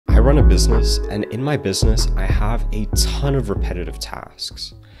run a business, and in my business, I have a ton of repetitive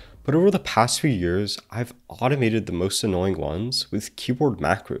tasks. But over the past few years, I've automated the most annoying ones with keyboard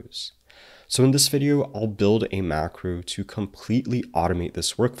macros. So in this video, I'll build a macro to completely automate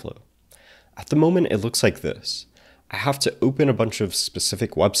this workflow. At the moment, it looks like this. I have to open a bunch of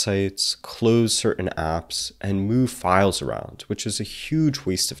specific websites, close certain apps, and move files around, which is a huge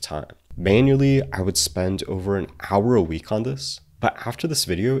waste of time. Manually, I would spend over an hour a week on this, but after this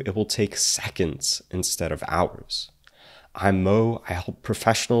video, it will take seconds instead of hours. I'm Mo. I help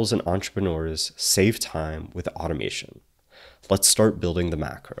professionals and entrepreneurs save time with automation. Let's start building the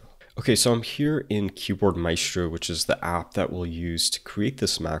macro. Okay, so I'm here in Keyboard Maestro, which is the app that we'll use to create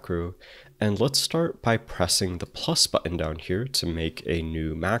this macro. And let's start by pressing the plus button down here to make a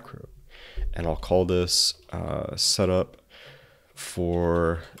new macro. And I'll call this setup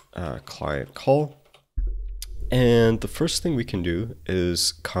for client call. And the first thing we can do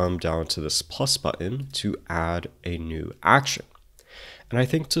is come down to this plus button to add a new action. And I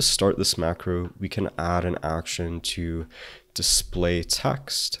think to start this macro, we can add an action to display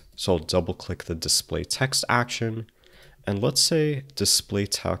text. So I'll double click the display text action. And let's say display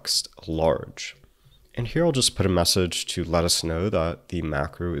text large. And here I'll just put a message to let us know that the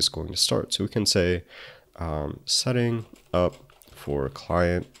macro is going to start. So we can say setting up for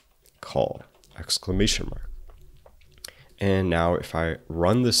client call, exclamation mark. And now if I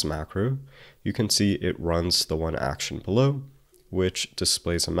run this macro, you can see it runs the one action below, which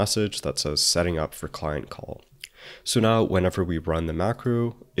displays a message that says setting up for client call. So now whenever we run the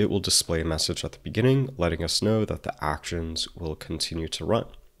macro, it will display a message at the beginning, letting us know that the actions will continue to run.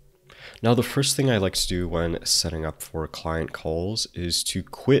 Now, the first thing I like to do when setting up for client calls is to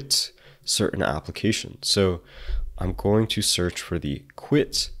quit certain applications. So I'm going to search for the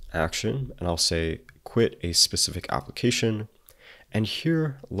quit action, and I'll say quit a specific application. And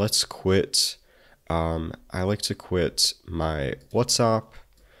here, let's quit. I like to quit my WhatsApp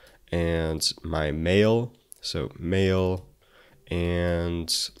and my mail. So mail, and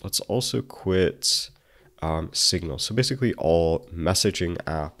let's also quit Signal. So basically all messaging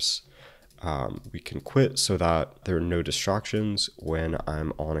apps we can quit so that there are no distractions when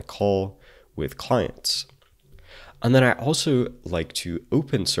I'm on a call with clients. And then I also like to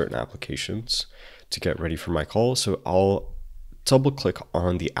open certain applications to get ready for my call. So I'll double click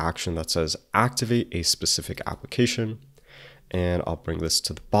on the action that says activate a specific application, and I'll bring this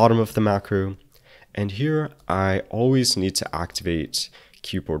to the bottom of the macro. And here I always need to activate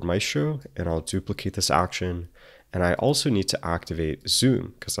Keyboard Maestro, and I'll duplicate this action. And I also need to activate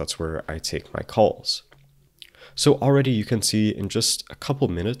Zoom because that's where I take my calls. So already you can see in just a couple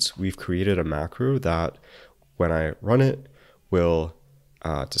minutes, we've created a macro that when I run it will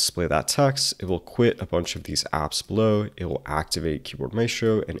display that text. It will quit a bunch of these apps below. It will activate Keyboard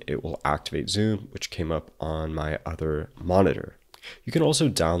Maestro, and it will activate Zoom, which came up on my other monitor. You can also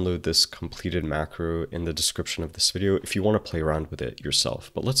download this completed macro in the description of this video if you want to play around with it yourself.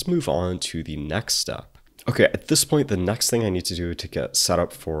 But let's move on to the next step. Okay, at this point, the next thing I need to do to get set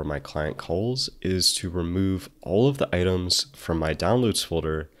up for my client calls is to remove all of the items from my downloads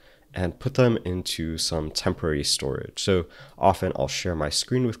folder and put them into some temporary storage. So often I'll share my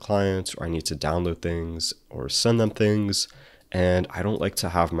screen with clients, or I need to download things or send them things. And I don't like to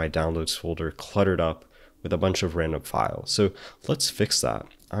have my downloads folder cluttered up with a bunch of random files. So let's fix that.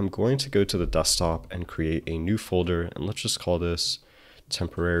 I'm going to go to the desktop and create a new folder, and let's just call this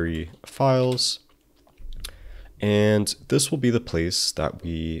temporary files. And this will be the place that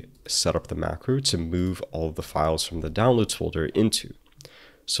we set up the macro to move all of the files from the downloads folder into.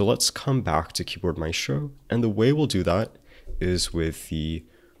 So let's come back to Keyboard Maestro, and the way we'll do that is with the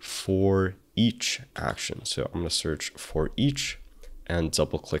for each action. So I'm going to search for each and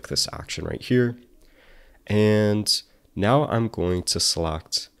double click this action right here. And now I'm going to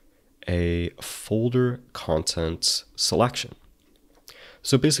select a folder content selection.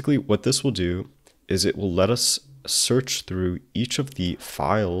 So basically what this will do is it will let us search through each of the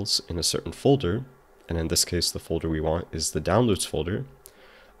files in a certain folder. And in this case, the folder we want is the downloads folder.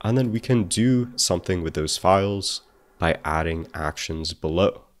 And then we can do something with those files by adding actions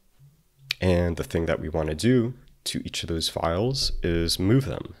below. And the thing that we want to do to each of those files is move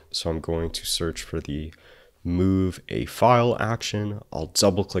them. So I'm going to search for the move a file action. I'll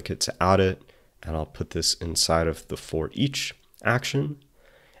double click it to add it, and I'll put this inside of the for each action.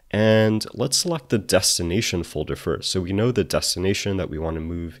 And let's select the destination folder first. So we know the destination that we want to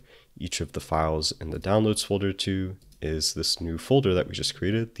move each of the files in the downloads folder to is this new folder that we just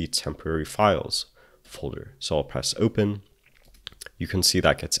created, the temporary files folder. So I'll press open. You can see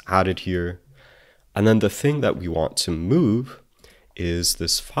that gets added here. And then the thing that we want to move is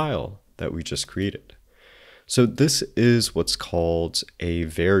this file that we just created. So this is what's called a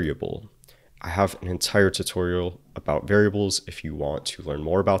variable. I have an entire tutorial about variables if you want to learn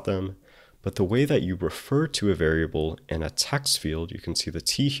more about them. But the way that you refer to a variable in a text field, you can see the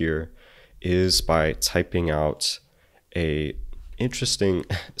T here, is by typing out a interesting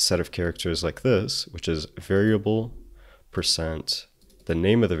set of characters like this, which is variable %, the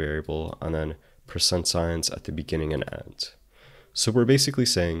name of the variable, and then % signs at the beginning and end. So we're basically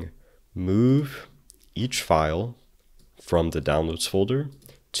saying move each file from the downloads folder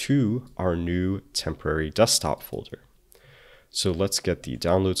to our new temporary desktop folder. So let's get the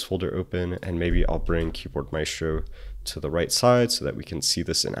downloads folder open, and maybe I'll bring Keyboard Maestro to the right side so that we can see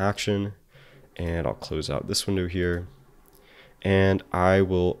this in action. And I'll close out this window here. And I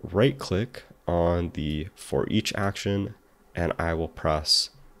will right click on the for each action, and I will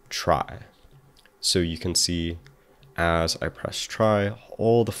press try. So you can see as I press try,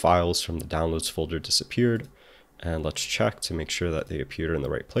 all the files from the downloads folder disappeared. And let's check to make sure that they appeared in the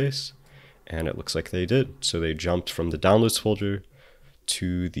right place. And it looks like they did. So they jumped from the downloads folder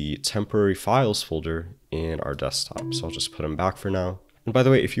to the temporary files folder in our desktop. So I'll just put them back for now. And by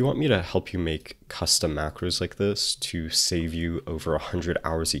the way, if you want me to help you make custom macros like this to save you over 100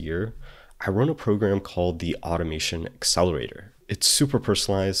 hours a year, I run a program called the Automation Accelerator. It's super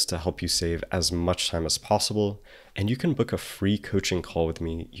personalized to help you save as much time as possible, and you can book a free coaching call with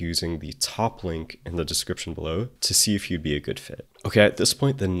me using the top link in the description below to see if you'd be a good fit. Okay, at this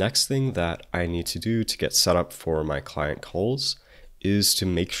point, the next thing that I need to do to get set up for my client calls is to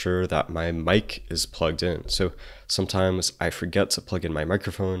make sure that my mic is plugged in. So sometimes I forget to plug in my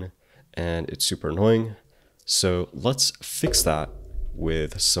microphone and it's super annoying. So let's fix that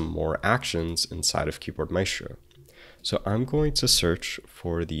with some more actions inside of Keyboard Maestro. So I'm going to search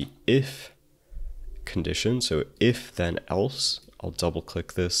for the if condition. So if then else, I'll double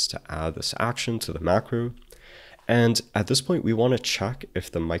click this to add this action to the macro. And at this point, we want to check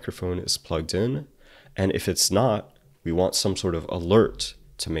if the microphone is plugged in. And if it's not, we want some sort of alert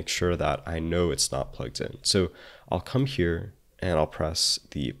to make sure that I know it's not plugged in. So I'll come here and I'll press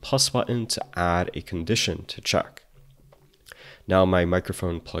the plus button to add a condition to check. Now my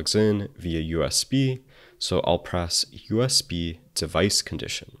microphone plugs in via USB, so I'll press USB device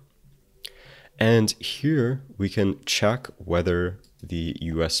condition. And here we can check whether the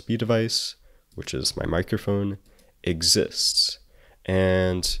USB device, which is my microphone, exists.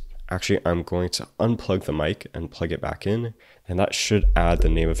 And actually, I'm going to unplug the mic and plug it back in, and that should add the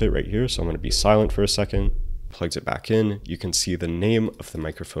name of it right here. So I'm going to be silent for a second, plugged it back in. You can see the name of the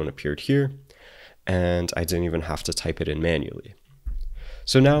microphone appeared here, and I didn't even have to type it in manually.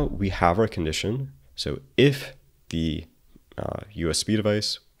 So now we have our condition. So if the USB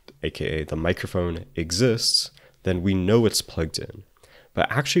device, aka the microphone, exists, then we know it's plugged in.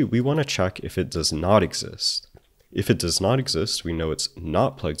 But actually, we want to check if it does not exist. If it does not exist, we know it's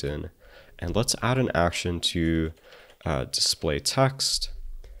not plugged in. And let's add an action to display text.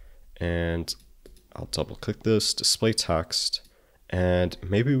 And I'll double click this, display text. And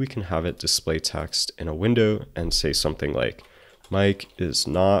maybe we can have it display text in a window and say something like, mic is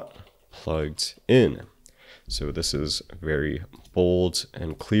not plugged in. So this is very bold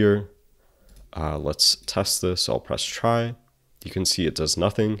and clear. Let's test this. I'll press try. You can see it does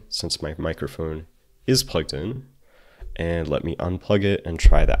nothing since my microphone is plugged in. And let me unplug it and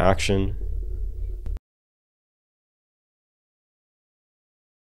try the action.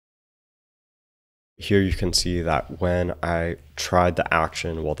 Here you can see that when I tried the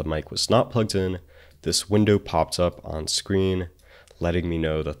action while the mic was not plugged in, this window popped up on screen, letting me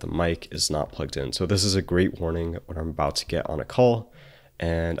know that the mic is not plugged in. So this is a great warning when I'm about to get on a call,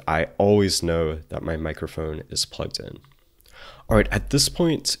 and I always know that my microphone is plugged in. All right, at this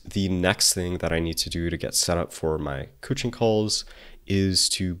point, the next thing that I need to do to get set up for my coaching calls is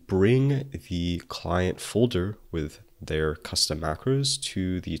to bring the client folder with their custom macros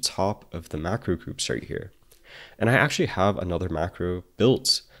to the top of the macro groups right here. And I actually have another macro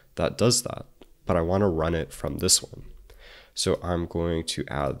built that does that, but I want to run it from this one. So I'm going to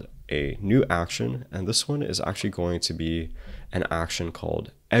add a new action, and this one is actually going to be an action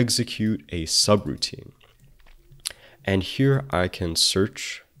called execute a subroutine. And here I can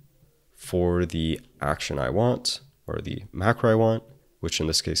search for the action I want, or the macro I want, which in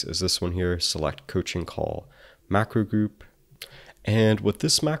this case is this one here, select coaching call macro group. And what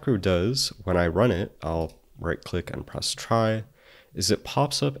this macro does when I run it, I'll right click and press try, is it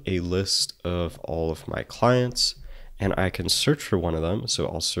pops up a list of all of my clients, and I can search for one of them. So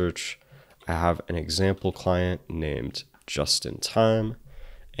I'll search, I have an example client named Just in Time,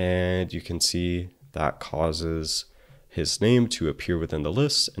 and you can see that causes his name to appear within the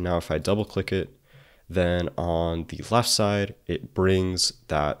list. And now if I double click it, then on the left side, it brings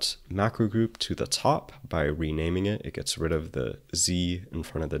that macro group to the top by renaming it. It gets rid of the Z in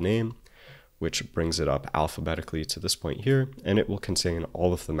front of the name, which brings it up alphabetically to this point here, and it will contain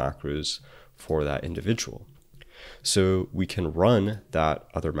all of the macros for that individual. So we can run that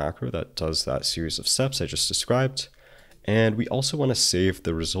other macro that does that series of steps I just described. And we also want to save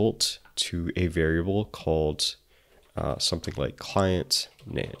the result to a variable called something like client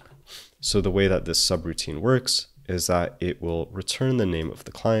name. So the way that this subroutine works is that it will return the name of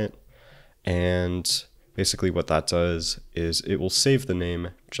the client. And basically what that does is it will save the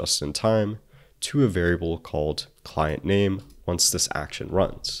name just in time to a variable called client name once this action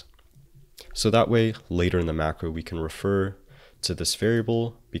runs. So that way, later in the macro, we can refer to this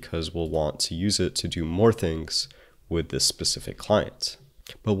variable because we'll want to use it to do more things with this specific client.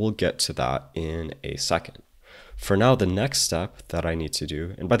 But we'll get to that in a second. For now, the next step that I need to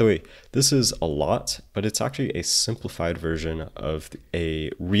do, and by the way, this is a lot, but it's actually a simplified version of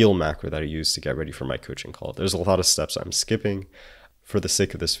a real macro that I use to get ready for my coaching call. There's a lot of steps I'm skipping. For the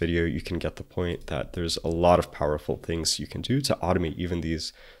sake of this video, you can get the point that there's a lot of powerful things you can do to automate even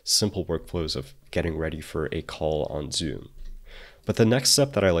these simple workflows of getting ready for a call on Zoom. But the next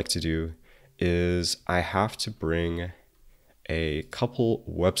step that I like to do is I have to bring a couple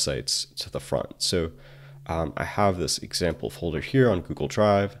websites to the front. So I have this example folder here on Google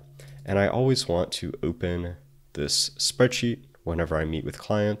Drive, and I always want to open this spreadsheet whenever I meet with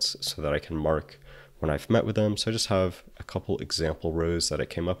clients so that I can mark when I've met with them. So I just have a couple example rows that I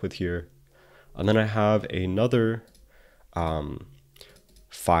came up with here. And then I have another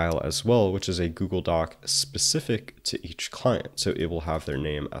file as well, which is a Google Doc specific to each client. So it will have their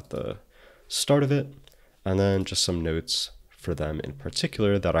name at the start of it, and then just some notes for them in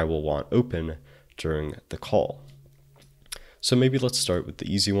particular that I will want open during the call. So maybe let's start with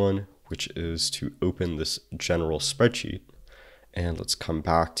the easy one, which is to open this general spreadsheet. And let's come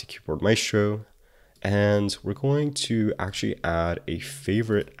back to Keyboard Maestro. And we're going to actually add a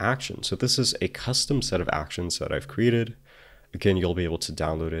favorite action. So this is a custom set of actions that I've created. Again, you'll be able to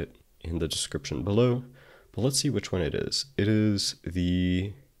download it in the description below. But let's see which one it is. It is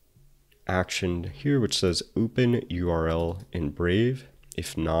the action here, which says open URL in Brave,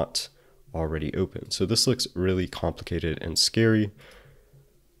 if not already open. So this looks really complicated and scary.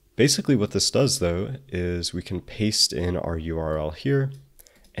 Basically what this does though is we can paste in our URL here,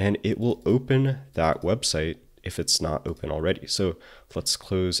 and it will open that website if it's not open already. So let's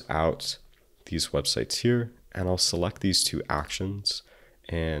close out these websites here, and I'll select these two actions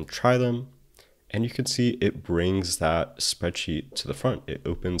and try them. And you can see it brings that spreadsheet to the front. It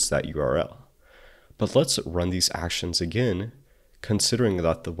opens that URL. But let's run these actions again, considering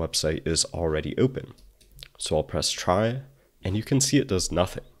that the website is already open. So I'll press try, and you can see it does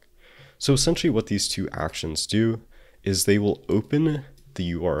nothing. So essentially what these two actions do is they will open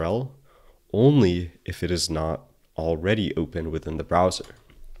the URL only if it is not already open within the browser.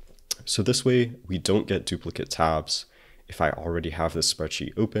 So this way we don't get duplicate tabs. If I already have this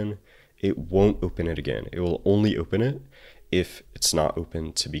spreadsheet open, it won't open it again. It will only open it if it's not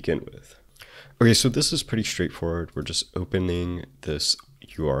open to begin with. Okay, so this is pretty straightforward. We're just opening this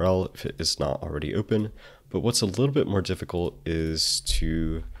URL if it is not already open. But what's a little bit more difficult is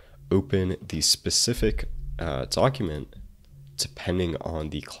to open the specific document depending on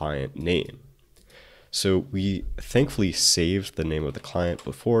the client name. So we thankfully saved the name of the client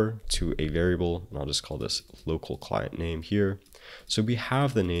before to a variable, and I'll just call this local client name here. So we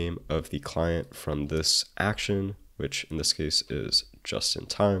have the name of the client from this action, which in this case is just in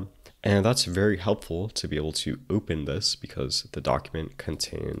time. And that's very helpful to be able to open this because the document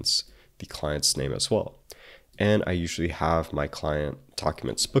contains the client's name as well. And I usually have my client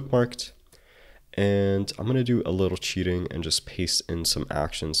documents bookmarked. And I'm going to do a little cheating and just paste in some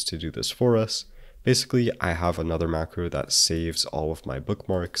actions to do this for us. Basically, I have another macro that saves all of my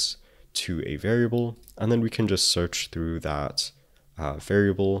bookmarks to a variable, and then we can just search through that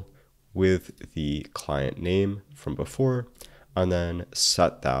variable with the client name from before, and then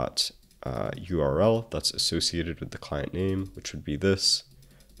set that URL that's associated with the client name, which would be this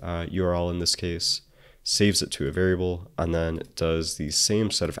URL in this case, saves it to a variable, and then does the same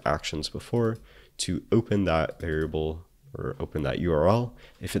set of actions before to open that variable or open that URL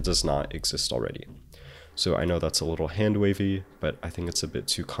if it does not exist already. So I know that's a little hand wavy, but I think it's a bit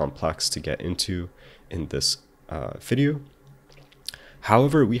too complex to get into in this video.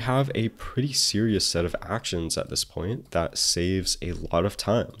 However, we have a pretty serious set of actions at this point that saves a lot of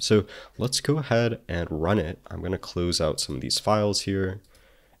time. So let's go ahead and run it. I'm going to close out some of these files here,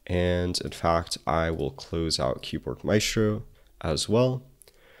 And in fact, I will close out Keyboard Maestro as well.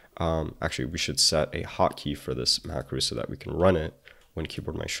 Actually, we should set a hotkey for this macro so that we can run it when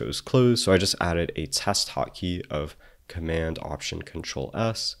Keyboard Maestro is closed. So I just added a test hotkey of Command Option Control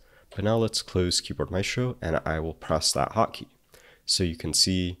S. But now let's close Keyboard Maestro and I will press that hotkey. So you can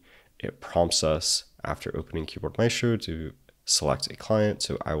see it prompts us after opening Keyboard Maestro to select a client.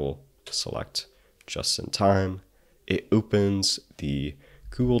 So I will select Just in Time. It opens the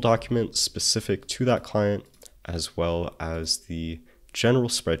Google document specific to that client, as well as the general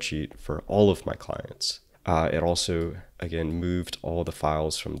spreadsheet for all of my clients. It also, again, moved all the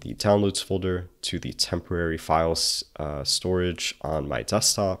files from the downloads folder to the temporary files storage on my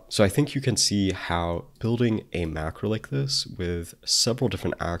desktop. So I think you can see how building a macro like this with several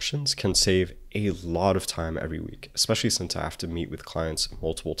different actions can save a lot of time every week, especially since I have to meet with clients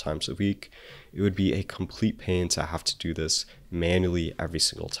multiple times a week. It would be a complete pain to have to do this manually every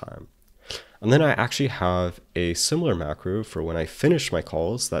single time. And then I actually have a similar macro for when I finish my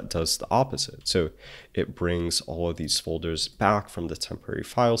calls that does the opposite. So it brings all of these folders back from the temporary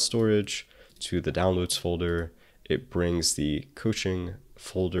file storage to the downloads folder. It brings the coaching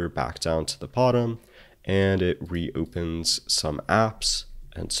folder back down to the bottom, and it reopens some apps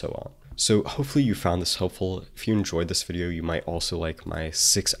and so on. So hopefully you found this helpful. If you enjoyed this video, you might also like my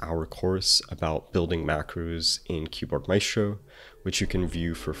 6-hour course about building macros in Keyboard Maestro, which you can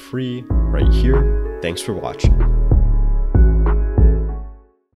view for free right here. Thanks for watching.